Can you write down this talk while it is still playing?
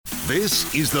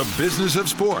This is the business of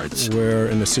sports. We're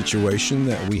in a situation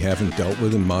that we haven't dealt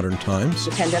with in modern times.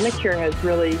 The pandemic here has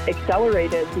really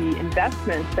accelerated the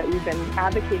investments that we've been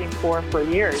advocating for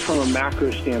years. From a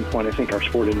macro standpoint, I think our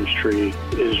sport industry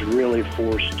is really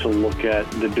forced to look at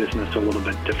the business a little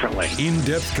bit differently.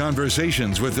 In-depth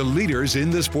conversations with the leaders in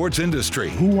the sports industry.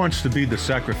 Who wants to be the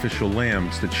sacrificial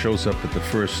lambs that shows up at the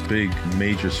first big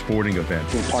major sporting event?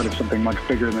 We're part of something much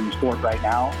bigger than sport right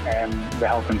now, and the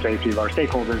health and safety of our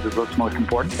stakeholders is what's most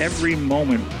important. Every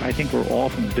moment, I think we're all,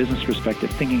 from a business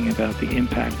perspective, thinking about the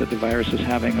impact that the virus is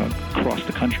having across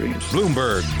the country.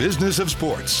 Bloomberg Business of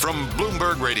Sports from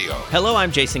Bloomberg Radio. Hello,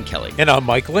 I'm Jason Kelly. And I'm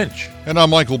Mike Lynch. And I'm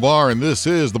Michael Barr, and this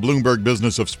is the Bloomberg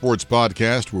Business of Sports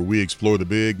podcast, where we explore the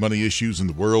big money issues in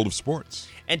the world of sports.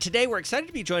 And today we're excited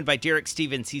to be joined by Derek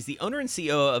Stevens. He's the owner and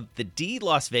CEO of the D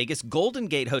Las Vegas Golden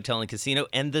Gate Hotel and Casino,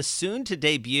 and the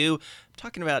soon-to-debut, I'm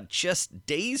talking about just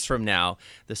days from now,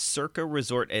 the Circa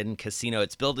Resort and Casino.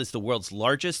 It's billed as the world's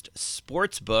largest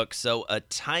sports book, so a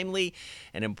timely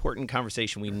and important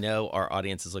conversation. We know our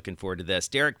audience is looking forward to this.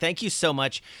 Derek, thank you so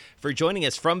much for joining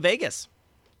us from Vegas.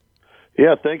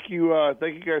 Yeah, thank you.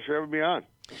 Thank you guys for having me on.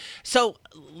 So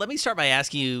let me start by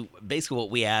asking you basically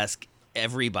what we ask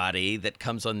everybody that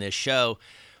comes on this show.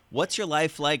 What's your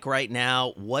life like right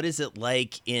now? What is it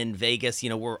like in Vegas? You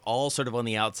know, we're all sort of on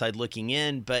the outside looking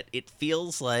in, but it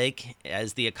feels like,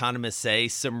 as the economists say,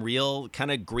 some real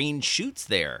kind of green shoots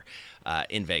there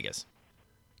in Vegas.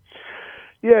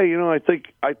 Yeah, I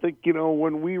think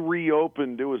when we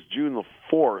reopened, it was June the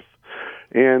 4th.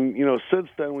 And, since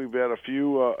then we've had a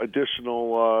few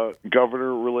additional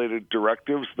governor-related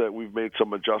directives that we've made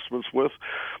some adjustments with.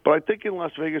 But I think in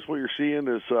Las Vegas what you're seeing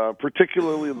is,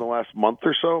 particularly in the last month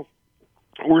or so,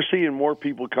 we're seeing more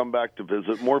people come back to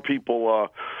visit. More people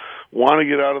want to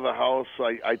get out of the house.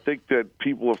 I think that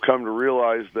people have come to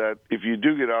realize that if you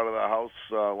do get out of the house,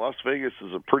 Las Vegas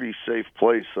is a pretty safe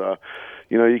place.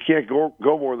 You can't go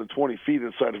more than 20 feet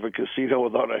inside of a casino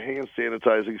without a hand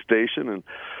sanitizing station. And,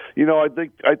 I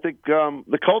think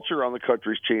the culture around the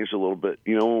country's changed a little bit.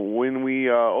 When we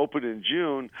opened in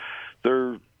June,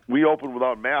 we opened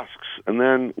without masks. And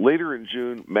then later in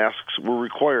June, masks were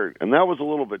required. And that was a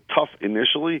little bit tough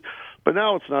initially, but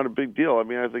now it's not a big deal. I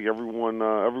mean, I think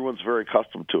everyone's very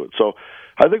accustomed to it. So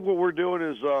I think what we're doing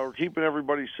is we're keeping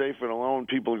everybody safe and allowing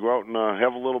people to go out and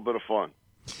have a little bit of fun.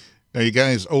 Now, you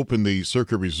guys opened the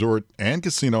Circa Resort and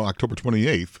Casino October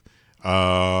 28th,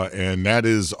 and that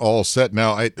is all set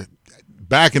now.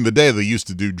 Back in the day, they used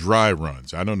to do dry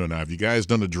runs. I don't know now. Have you guys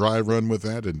done a dry run with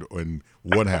that, and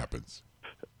what happens?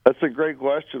 That's a great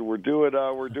question. We're doing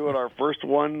our first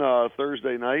one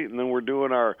Thursday night, and then we're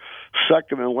doing our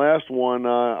second and last one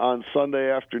on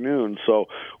Sunday afternoon. So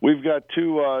we've got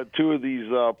two of these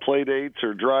play dates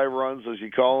or dry runs, as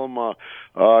you call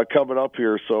them, coming up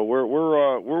here. So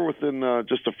we're within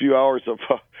just a few hours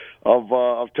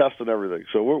of testing everything.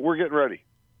 So we're getting ready.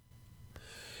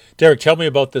 Derek, tell me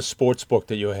about this sports book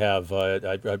that you have.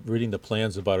 I'm reading the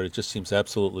plans about it. It just seems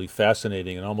absolutely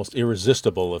fascinating and almost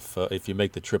irresistible if you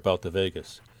make the trip out to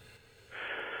Vegas.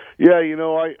 Yeah,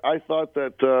 I thought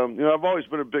that I've always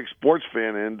been a big sports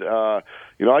fan, and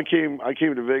I came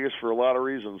to Vegas for a lot of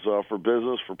reasons, for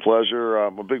business, for pleasure.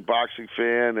 I'm a big boxing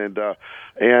fan, and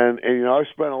I've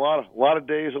spent a lot of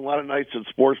days and a lot of nights in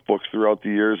sports books throughout the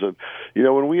years. And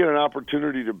when we had an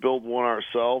opportunity to build one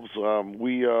ourselves,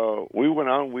 we went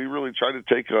out and we really tried to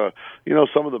take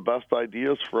some of the best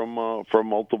ideas from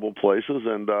multiple places.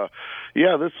 And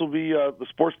this will be the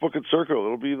sports book at Circa.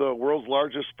 It'll be the world's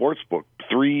largest sports book.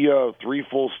 Three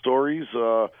full stories,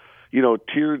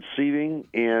 tiered seating,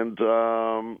 and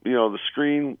the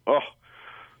screen. Oh,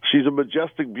 she's a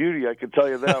majestic beauty, I can tell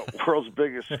you that. World's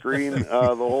biggest screen,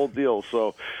 the whole deal.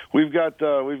 So we've got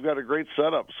a great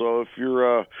setup. So if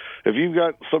you've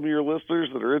got some of your listeners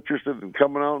that are interested in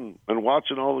coming out and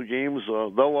watching all the games,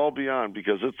 they'll all be on,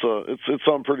 because it's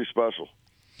something pretty special.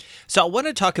 So I want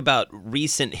to talk about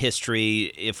recent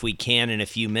history, if we can, in a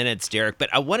few minutes, Derek,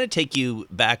 but I want to take you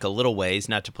back a little ways,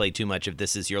 not to play too much of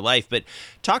This Is Your Life, but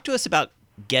talk to us about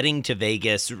getting to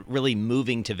Vegas, really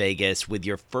moving to Vegas with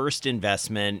your first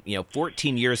investment,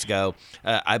 14 years ago,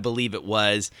 I believe it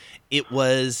was. It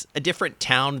was a different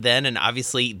town then, and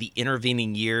obviously the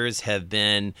intervening years have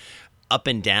been up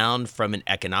and down from an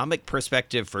economic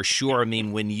perspective, for sure. I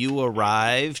mean, when you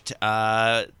arrived,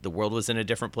 the world was in a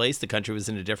different place. The country was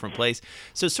in a different place.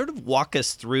 So sort of walk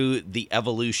us through the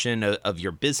evolution of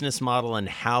your business model and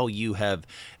how you have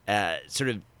sort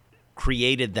of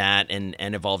created that and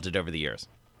evolved it over the years.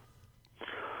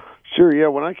 Sure, yeah.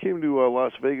 When I came to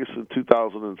Las Vegas in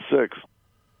 2006,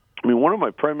 I mean, one of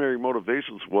my primary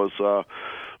motivations was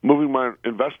moving my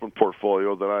investment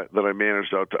portfolio that I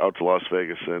managed out to Las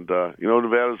Vegas. And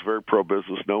Nevada is very pro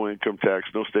business, no income tax,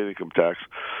 no state income tax,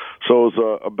 so it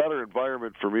was a better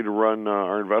environment for me to run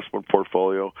our investment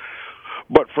portfolio.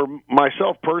 But for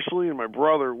myself personally and my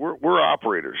brother, we're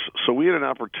operators, so we had an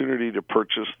opportunity to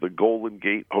purchase the Golden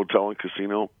Gate Hotel and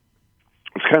Casino.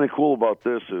 What's kind of cool about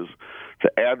this is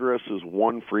the address is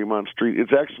 1 Fremont Street.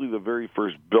 It's actually the very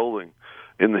first building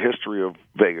in the history of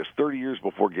Vegas, 30 years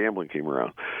before gambling came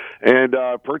around. And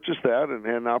purchased that and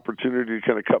had an opportunity to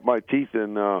kind of cut my teeth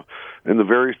in the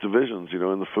various divisions, in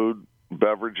the food,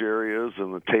 beverage areas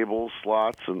and the tables,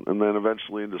 slots, and then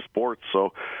eventually into sports.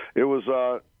 So it was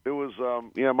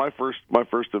my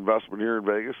first investment here in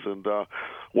Vegas. And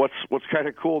what's kind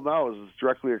of cool now is it's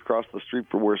directly across the street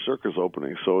from where Circa's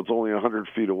opening, so it's only 100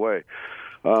 feet away.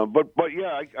 But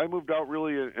yeah, I moved out.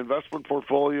 Really, investment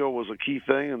portfolio was a key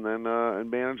thing, and then and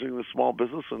managing the small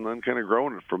business, and then kind of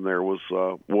growing it from there was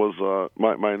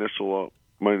my initial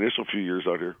few years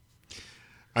out here.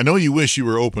 I know you wish you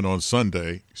were open on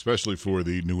Sunday, especially for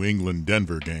the New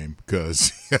England-Denver game,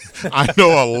 because I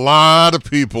know a lot of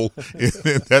people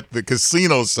at the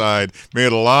casino side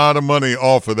made a lot of money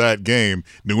off of that game.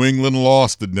 New England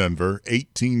lost to Denver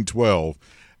 18-12,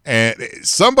 and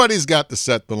somebody's got to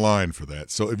set the line for that.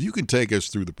 So if you can take us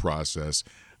through the process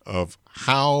of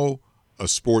how a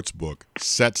sports book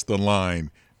sets the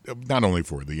line, not only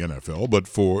for the NFL, but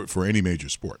for any major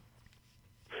sport.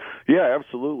 Yeah,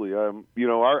 absolutely.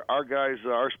 Our guys,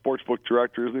 our sportsbook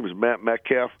director, his name is Matt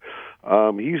Metcalf.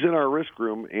 He's in our risk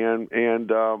room,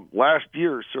 and last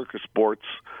year, Circa Sports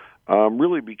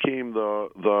really became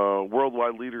the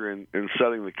worldwide leader in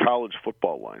setting the college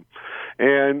football line.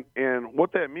 And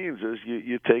what that means is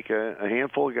you take a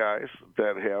handful of guys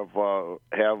that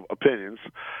have opinions,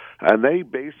 and they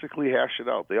basically hash it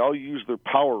out. They all use their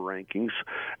power rankings,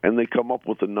 and they come up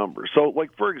with a number. So,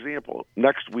 like, for example,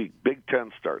 next week, Big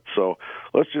Ten starts. So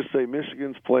let's just say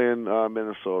Michigan's playing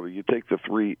Minnesota. You take the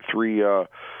three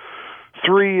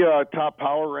top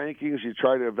power rankings, you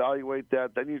try to evaluate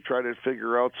that, then you try to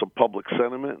figure out some public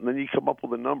sentiment, and then you come up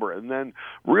with a number. And then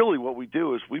really what we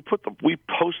do is we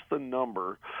post the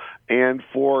number, and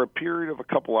for a period of a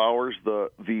couple hours, the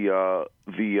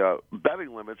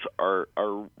betting limits are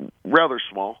rather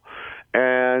small,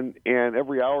 and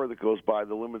every hour that goes by,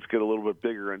 the limits get a little bit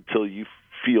bigger until you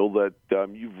feel that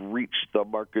you've reached the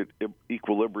market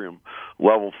equilibrium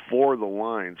level for the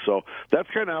line. So that's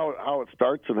kind of how it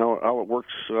starts and how it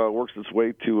works its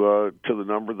way to the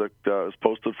number that is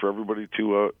posted for everybody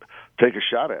to take a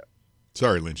shot at.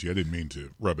 Sorry, Lynchy, I didn't mean to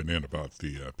rub it in about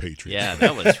the Patriots. Yeah,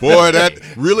 that was boy, that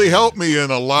really helped me in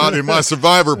my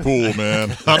survivor pool,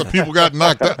 man. A lot of people got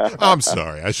knocked out. I'm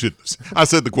sorry. I said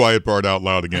the quiet part out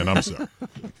loud again. I'm sorry.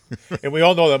 And we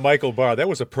all know that Michael Barr, that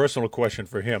was a personal question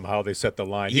for him, how they set the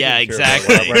line. Yeah,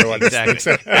 exactly.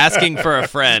 Exactly. Asking for a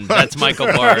friend. That's Michael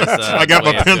Barr's. I got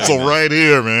my pencil right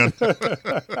here, man.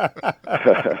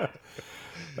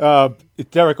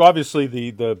 Derek, obviously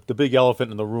the big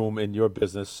elephant in the room in your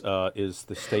business is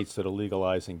the states that are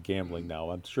legalizing gambling now.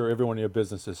 I'm sure everyone in your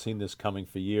business has seen this coming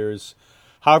for years.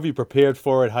 How have you prepared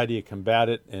for it? How do you combat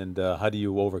it? And how do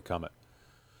you overcome it?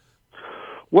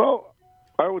 Well,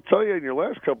 I would tell you in your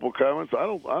last couple of comments, I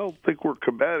don't think we're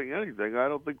combating anything. I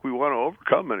don't think we want to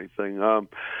overcome anything.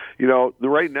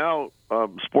 Right now,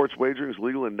 sports wagering is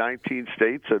legal in 19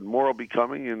 states, and more will be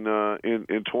coming in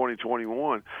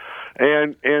 2021.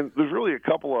 And there's really a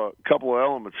couple of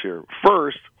elements here.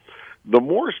 First, the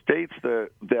more states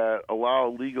that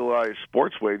allow legalized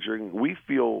sports wagering, we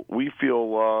feel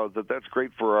that that's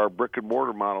great for our brick and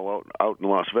mortar model out in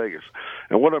Las Vegas.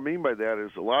 And what I mean by that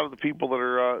is a lot of the people that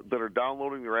are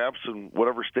downloading their apps in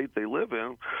whatever state they live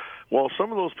in, well,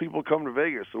 some of those people come to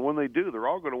Vegas, and when they do, they're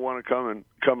all going to want to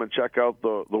come and check out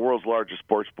the world's largest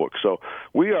sports book. So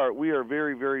we are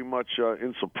very, very much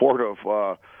in support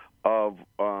of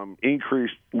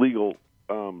increased legal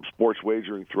sports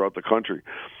wagering throughout the country.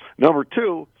 Number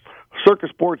two, Circa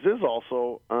Sports is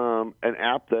also an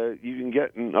app that you can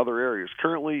get in other areas.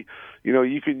 Currently,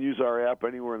 you can use our app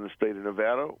anywhere in the state of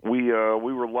Nevada. We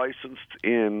were licensed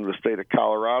in the state of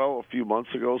Colorado a few months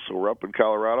ago, so we're up in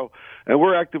Colorado, and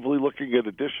we're actively looking at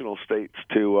additional states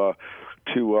to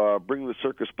bring the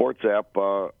Circa Sports app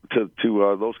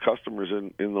to those customers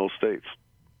in those states.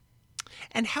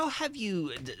 And how have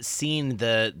you seen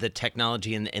the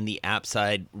technology and the app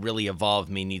side really evolve?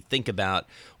 I mean, you think about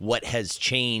what has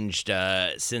changed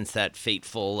since that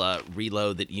fateful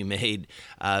reload that you made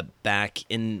back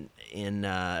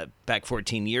back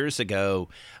 14 years ago,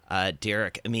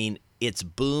 Derek. I mean, it's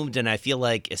boomed, and I feel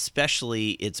like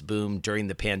especially it's boomed during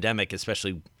the pandemic,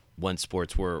 especially once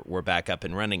sports were back up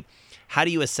and running. How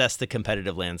do you assess the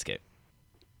competitive landscape?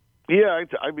 Yeah,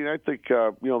 I think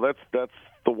that's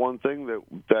the one thing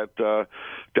that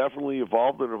definitely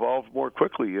evolved more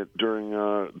quickly during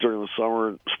the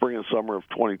spring and summer of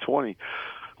 2020.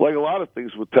 Like a lot of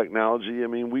things with technology, I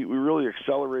mean, we really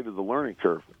accelerated the learning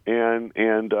curve, and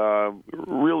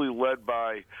really led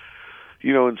by,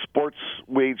 in sports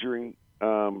wagering,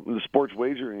 in the sports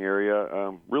wagering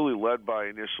area, really led by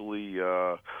initially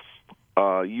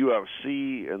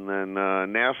UFC, and then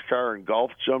NASCAR and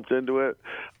golf jumped into it.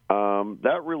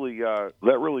 That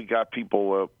really got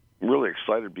people really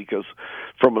excited, because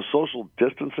from a social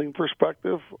distancing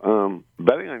perspective,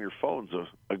 betting on your phone's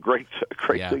a great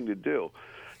thing to do.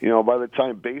 By the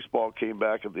time baseball came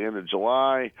back at the end of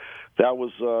July, that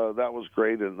was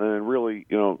great, and then really,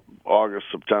 August,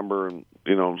 September, and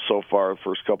so far the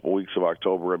first couple of weeks of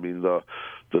October. I mean, the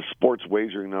sports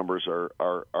wagering numbers are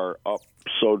up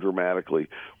so dramatically.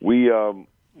 We're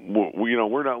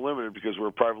not limited because we're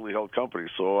a privately held company,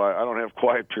 so I don't have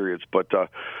quiet periods. But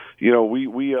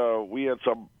we had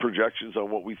some projections on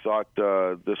what we thought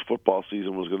this football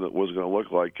season was gonna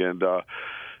look like, and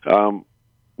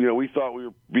we thought we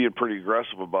were being pretty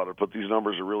aggressive about it, but these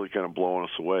numbers are really kind of blowing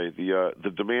us away.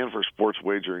 The demand for sports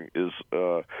wagering is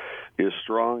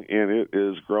strong, and it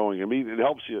is growing. I mean, it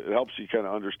helps you kind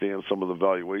of understand some of the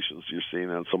valuations you're seeing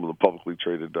on some of the publicly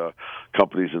traded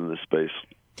companies in this space.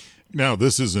 Now,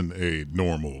 this isn't a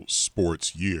normal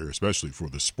sports year, especially for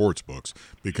the sports books,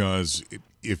 because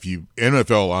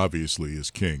NFL obviously is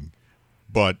king.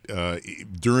 But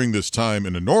during this time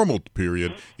in a normal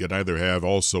period, you'd either have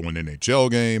also an NHL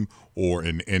game or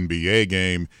an NBA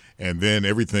game, and then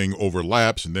everything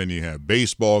overlaps, and then you have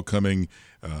baseball coming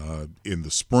in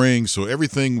the spring. So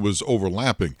everything was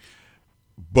overlapping.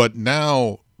 But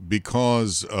now,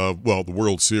 because of, the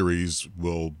World Series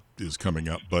is coming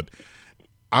up, but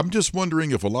I'm just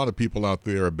wondering if a lot of people out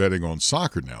there are betting on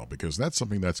soccer now, because that's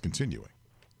something that's continuing.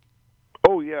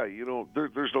 Oh yeah,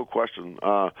 there's no question.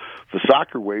 The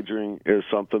soccer wagering is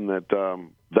something that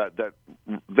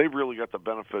they've really got the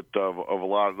benefit of a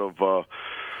lot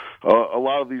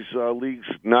of these leagues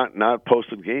not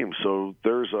posting games. So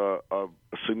there's a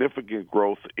significant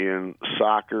growth in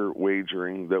soccer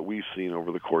wagering that we've seen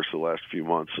over the course of the last few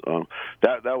months.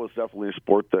 That was definitely a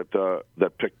sport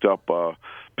that picked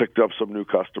up some new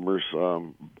customers.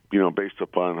 Based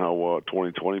upon how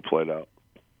 2020 played out.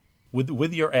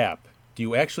 With your app, do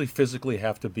you actually physically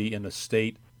have to be in a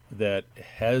state that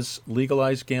has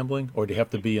legalized gambling, or do you have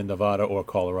to be in Nevada or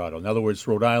Colorado? In other words,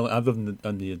 Rhode Island, other than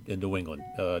in New England,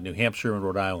 New Hampshire and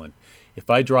Rhode Island. If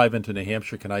I drive into New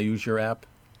Hampshire, can I use your app?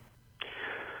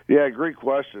 Yeah, great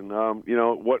question.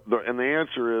 The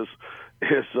answer is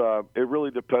it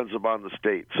really depends upon the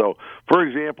state. So, for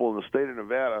example, in the state of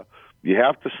Nevada, you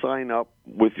have to sign up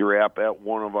with your app at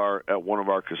one of our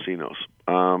casinos,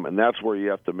 and that's where you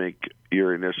have to make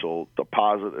your initial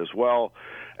deposit as well.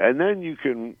 And then you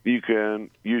can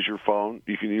use your phone.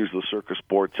 You can use the Circa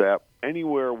Sports app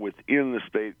anywhere within the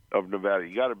state of Nevada.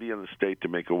 You got to be in the state to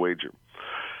make a wager.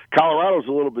 Colorado's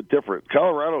a little bit different.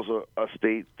 Colorado's a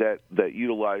state that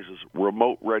utilizes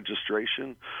remote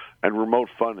registration and remote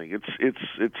funding.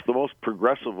 It's the most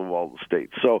progressive of all the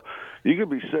states. So you can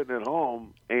be sitting at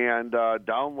home and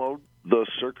download the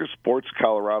Circa Sports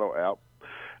Colorado app,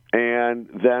 and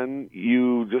then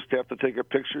you just have to take a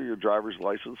picture of your driver's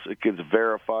license. It gets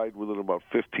verified within about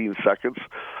 15 seconds,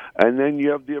 and then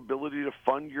you have the ability to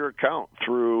fund your account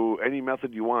through any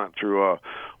method you want, through a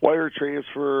wire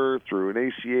transfer, through an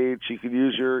ACH. You can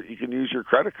use your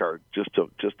credit card just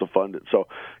to fund it. So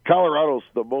Colorado's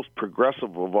the most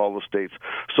progressive of all the states.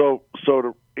 So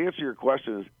to answer your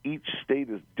question, is each state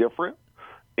is different,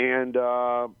 and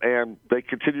they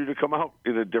continue to come out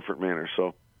in a different manner.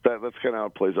 So that's kind of how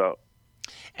it plays out.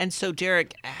 And so,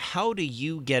 Derek, how do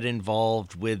you get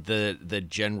involved with the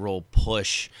general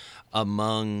push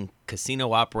among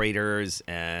casino operators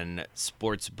and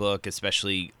sportsbook,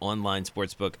 especially online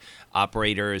sportsbook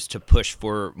operators, to push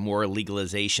for more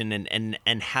legalization,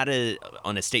 and how to,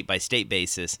 on a state-by-state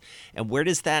basis, and where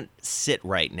does that sit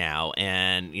right now?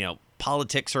 And,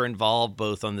 politics are involved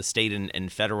both on the state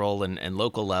and federal and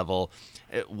local level.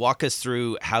 Walk us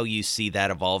through how you see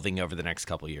that evolving over the next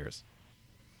couple of years.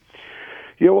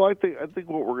 Yeah, well, I think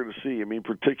what we're going to see,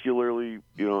 particularly,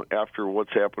 after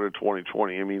what's happened in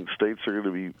 2020, states are going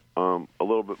to be a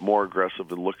little bit more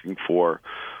aggressive in looking for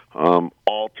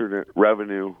alternate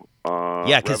revenue.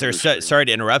 Yeah, because there's sorry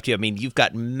to interrupt you. You've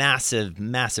got massive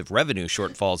revenue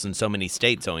shortfalls in so many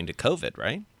states owing to COVID,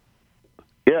 right?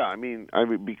 Yeah, I mean,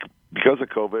 because of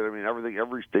COVID, I mean,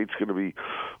 every state's going to be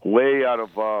way out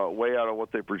of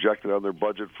what they projected on their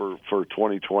budget for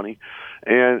 2020,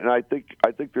 and I think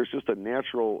there's just a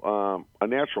natural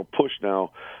push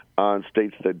now on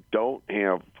states that don't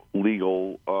have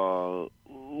legal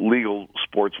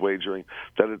sports wagering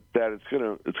that it's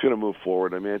gonna move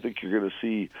forward. I mean, I think you're going to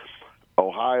see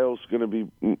Ohio's going to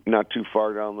be not too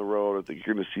far down the road. I think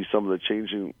you're going to see some of the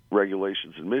changing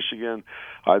regulations in Michigan.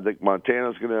 I think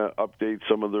Montana's going to update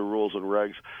some of the rules and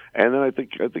regs, and then I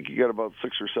think you got about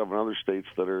 6 or 7 other states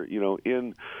that are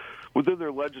within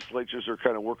their legislatures are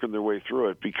kind of working their way through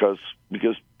it because this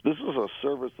is a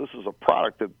service, this is a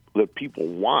product that people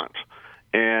want,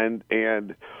 and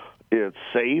it's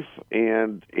safe,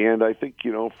 and I think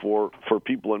for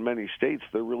people in many states,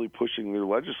 they're really pushing their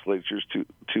legislatures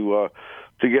to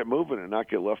get moving and not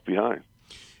get left behind.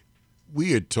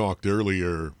 We had talked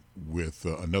earlier with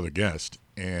another guest,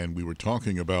 and we were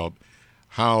talking about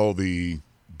how the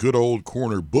good old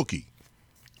corner bookie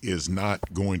is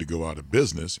not going to go out of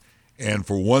business, and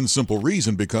for one simple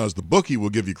reason, because the bookie will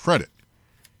give you credit.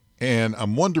 And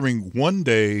I'm wondering, one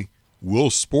day, will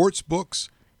sports books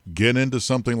get into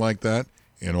something like that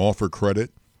and offer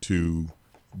credit to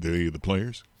the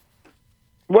players?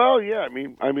 Well, yeah,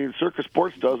 I mean, Circa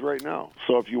Sports does right now.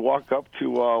 So if you walk up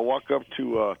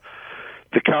to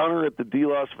the counter at the D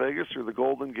Las Vegas or the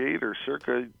Golden Gate or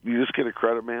Circa, you just get a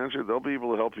credit manager. They'll be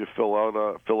able to help you fill out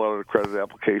a credit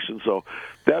application. So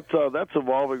that's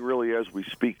evolving really as we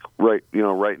speak right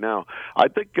now. I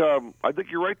think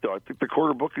you're right though. I think the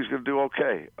corner bookie's going to do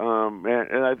okay,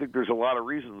 and I think there's a lot of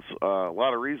reasons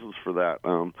for that.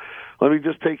 Let me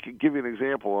just give you an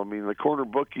example. I mean, the corner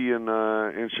bookie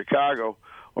in Chicago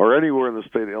or anywhere in the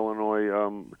state of Illinois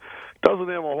doesn't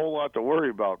have a whole lot to worry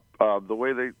about. The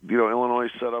way Illinois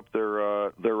set up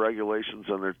their regulations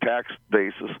and their tax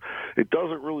basis, it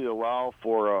doesn't really allow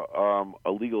for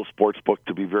a legal sports book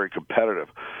to be very competitive.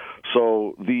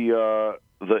 So the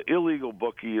illegal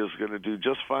bookie is going to do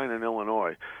just fine in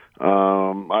Illinois.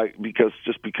 Because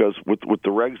with the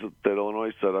regs that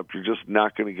Illinois set up, you're just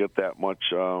not going to get that much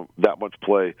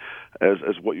play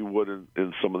as what you would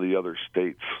in some of the other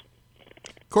states.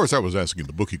 Of course, I was asking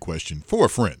the bookie question for a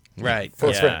friend. Right. For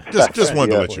a friend. Just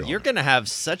wanted to let you know. You're going to have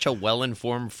such a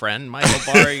well-informed friend, Michael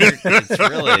Barr.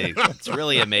 It's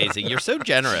really amazing. You're so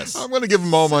generous. I'm going to give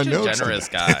him all my notes. Generous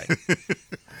guy.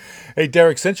 Hey,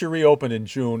 Derek, since you reopened in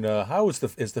June, how is the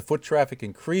foot traffic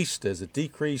increased? Has it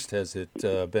decreased? Has it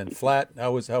been flat?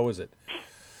 How is it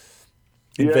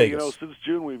in Vegas? Since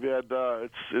June we've had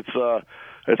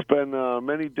it's been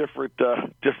many different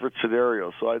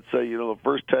scenarios. So I'd say the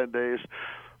first 10 days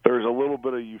there's a little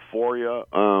bit of euphoria.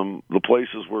 The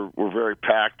places were very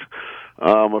packed.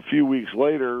 A few weeks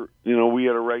later, we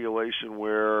had a regulation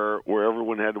where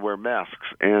everyone had to wear masks,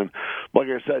 and like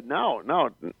I said, now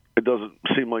it doesn't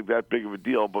seem like that big of a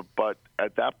deal, but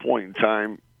at that point in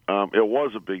time, it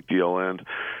was a big deal, and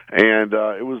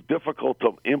it was difficult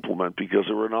to implement because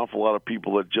there were an awful lot of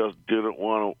people that just didn't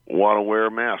want to wear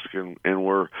a mask, and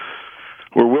were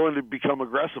willing to become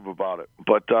aggressive about it.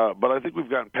 But I think we've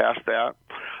gotten past that.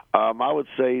 I would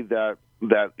say that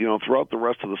throughout the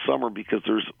rest of the summer, because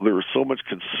there was so much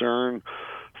concern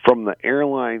from the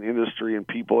airline industry and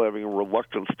people having a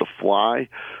reluctance to fly,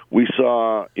 we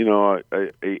saw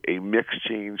a mix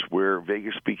change where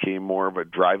Vegas became more of a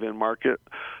drive-in market.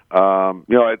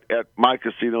 At my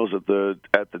casinos at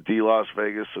the D Las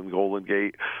Vegas and Golden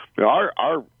Gate,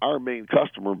 our main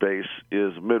customer base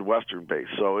is Midwestern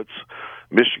based, so it's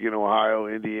Michigan, Ohio,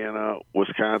 Indiana,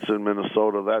 Wisconsin,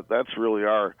 Minnesota. That's really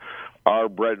our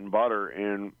bread and butter,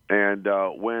 and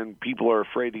when people are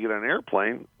afraid to get on an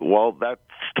airplane, well, that's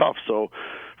tough. So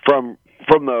from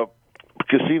the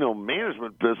casino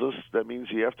management business, that means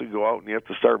you have to go out and you have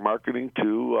to start marketing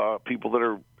to people that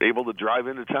are able to drive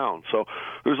into town. So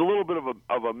there's a little bit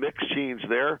of a mix change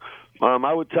there.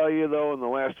 I would tell you, though, in the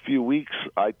last few weeks,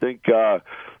 I think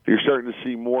you're starting to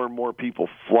see more and more people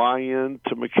fly in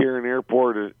to McCarran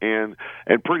Airport, and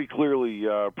pretty clearly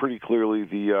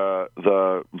the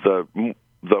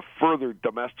further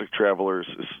domestic travelers,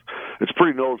 it's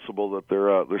pretty noticeable that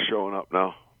they're showing up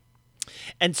now.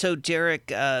 And so,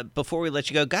 Derek, before we let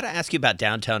you go, got to ask you about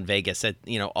downtown Vegas.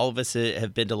 All of us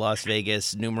have been to Las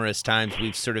Vegas numerous times.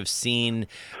 We've sort of seen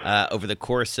over the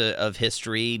course of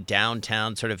history,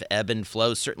 downtown sort of ebb and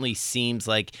flow. Certainly seems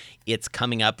like it's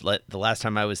coming up. The last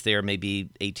time I was there, maybe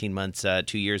 18 months,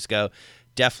 2 years ago,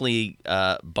 definitely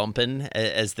bumping,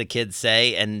 as the kids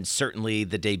say, and certainly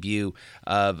the debut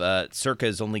of Circa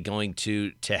is only going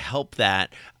to help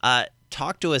that.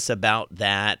 Talk to us about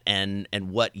that and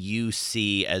what you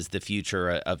see as the future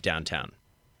of downtown.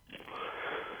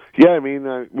 Yeah, I mean,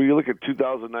 when you look at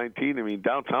 2019, I mean,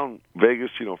 downtown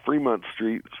Vegas, Fremont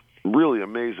Street, really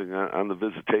amazing on the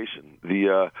visitation.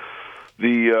 The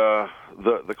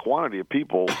quantity of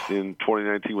people in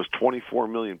 2019 was 24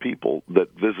 million people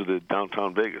that visited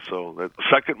downtown Vegas. So that's the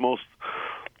second most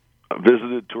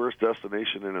visited tourist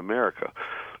destination in America.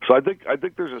 So I think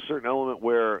there's a certain element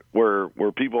where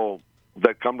people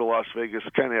that come to Las Vegas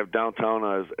kind of have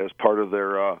downtown as part of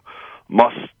their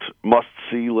must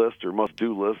see list or must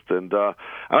do list, and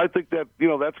I think that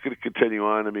that's going to continue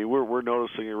on. I mean, we're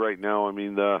noticing it right now. I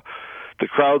mean, the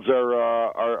crowds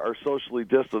are socially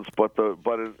distanced, but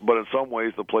in some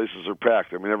ways the places are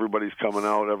packed. I mean, everybody's coming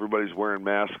out, everybody's wearing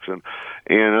masks, and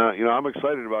I'm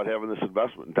excited about having this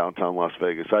investment in downtown Las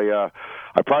Vegas. I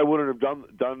probably wouldn't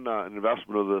have done an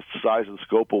investment of the size and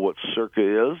scope of what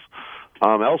Circa is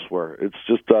elsewhere. It's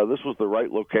just this was the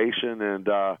right location and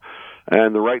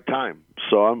the right time.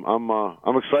 So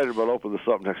I'm excited about opening this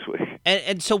up next week.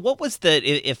 And so what was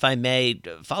if I may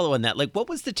follow on that, like what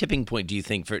was the tipping point, do you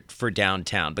think, for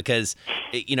downtown? Because,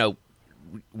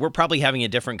 we're probably having a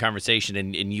different conversation,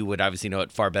 and you would obviously know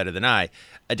it far better than I,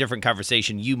 a different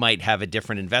conversation. You might have a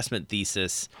different investment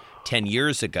thesis 10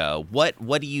 years ago. What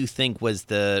do you think was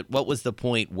the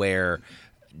point where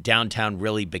downtown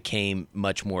really became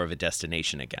much more of a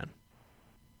destination again?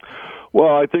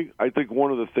 Well, I think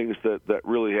one of the things that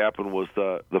really happened was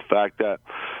the fact that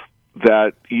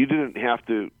you didn't have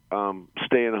to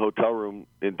stay in a hotel room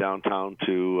in downtown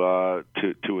to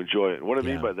enjoy it. And what I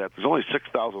mean by that, there's only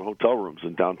 6,000 hotel rooms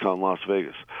in downtown Las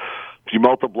Vegas. If you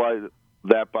multiply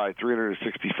that by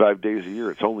 365 days a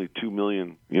year, it's only 2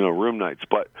 million room nights.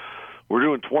 But we're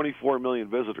doing 24 million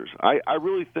visitors. I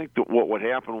really think that what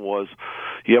happened was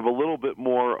you have a little bit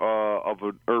more of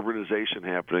an urbanization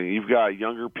happening. You've got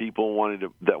younger people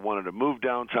that wanted to move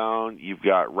downtown. You've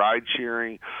got ride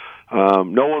sharing.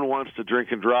 No one wants to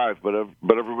drink and drive, but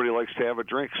everybody likes to have a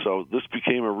drink. So this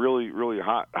became a really, really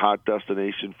hot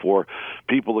destination for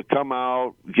people to come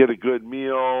out, get a good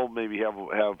meal, maybe have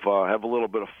a little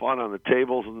bit of fun on the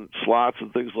tables and slots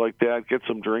and things like that. Get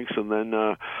some drinks, and then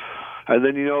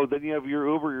you have your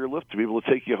Uber, your Lyft to be able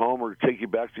to take you home or take you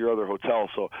back to your other hotel.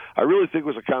 So I really think it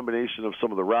was a combination of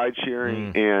some of the ride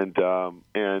sharing and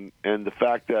the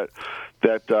fact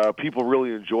that people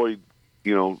really enjoyed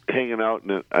hanging out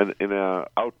in a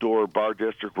outdoor bar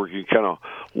district where you can kind of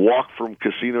walk from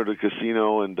casino to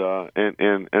casino and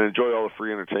enjoy all the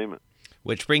free entertainment.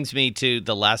 Which brings me to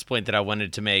the last point that I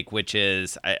wanted to make, which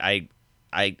is I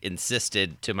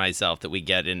insisted to myself that we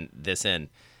get in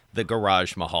the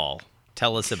Garage Mahal.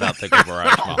 Tell us about the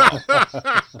Garage Mahal.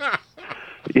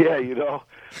 Yeah,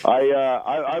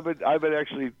 I've been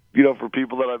actually, for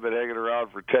people that I've been hanging around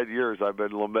for 10 years, I've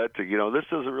been lamenting, this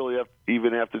doesn't really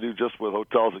even have to do just with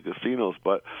hotels and casinos,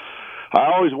 but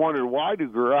I always wondered, why do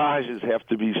garages have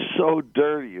to be so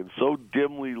dirty and so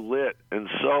dimly lit and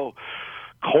so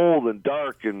cold and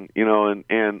dark and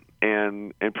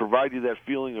provide you that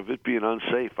feeling of it being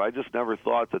unsafe? I just never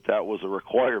thought that was a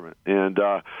requirement. And,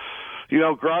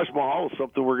 Garage Mahal is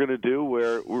something we're going to do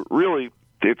where really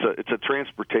it's a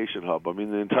transportation hub. I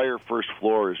mean, the entire first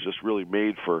floor is just really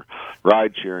made for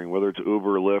ride sharing, whether it's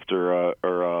Uber, Lyft, or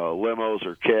limos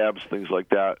or cabs, things like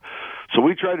that. So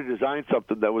we tried to design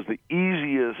something that was the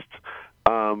easiest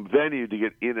venue to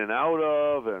get in and out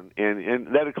of, and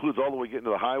that includes all the way getting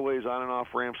to the highways, on and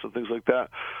off ramps and things like that.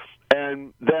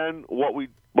 And then what we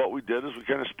did is we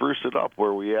kind of spruced it up,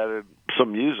 where we added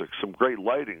some music, some great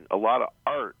lighting, a lot of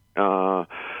art,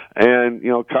 and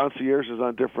concierges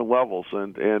on different levels,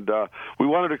 and we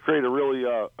wanted to create a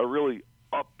really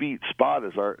upbeat spot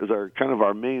as our kind of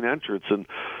our main entrance, and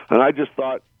I just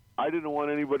thought, I didn't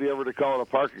want anybody ever to call it a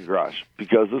parking garage,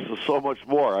 because this is so much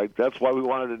more. That's why we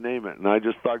wanted to name it, and I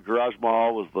just thought Garage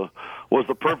Mahal was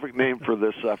the perfect name for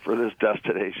this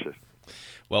destination.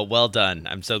 Well done.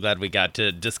 I'm so glad we got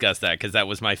to discuss that, because that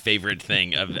was my favorite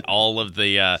thing of all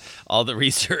the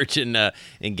research in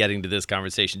getting to this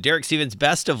conversation. Derek Stevens,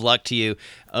 best of luck to you,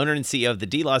 owner and CEO of the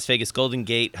D Las Vegas Golden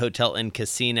Gate Hotel and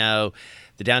Casino,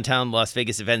 the Downtown Las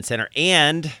Vegas Event Center,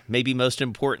 and maybe most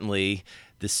importantly,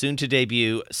 the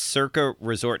soon-to-debut Circa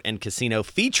Resort and Casino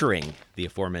featuring the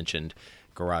aforementioned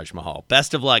Garage Mahal.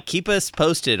 Best of luck. Keep us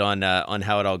posted on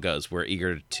how it all goes. We're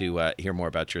eager to hear more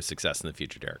about your success in the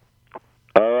future, Derek.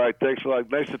 All right. Thanks a lot.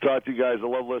 Nice to talk to you guys. I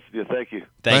love listening to you. Thank you.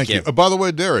 Thank you. By the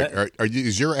way, Derek,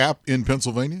 is your app in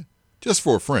Pennsylvania? Just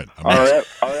for a friend. Our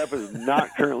app is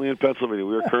not currently in Pennsylvania.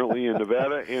 We are currently in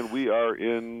Nevada, and we are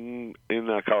in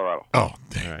Colorado. Oh,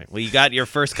 dang. All right. Well, you got your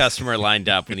first customer lined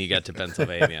up when you get to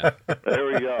Pennsylvania. There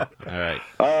we go. All right.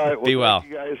 All right. Be well.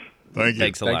 Thank you guys. Thank you.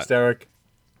 Thanks a lot. Thanks, Derek.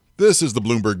 This is the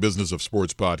Bloomberg Business of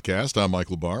Sports podcast. I'm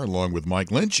Michael Barr, along with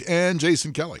Mike Lynch and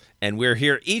Jason Kelly. And we're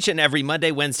here each and every Monday,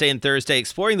 Wednesday, and Thursday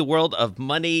exploring the world of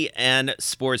money and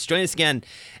sports. Join us again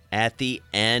at the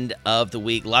end of the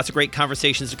week. Lots of great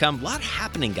conversations to come. A lot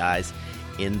happening, guys,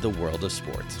 in the world of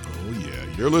sports. Oh,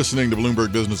 yeah. You're listening to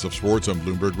Bloomberg Business of Sports on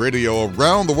Bloomberg Radio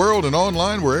around the world and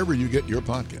online wherever you get your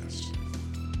podcasts.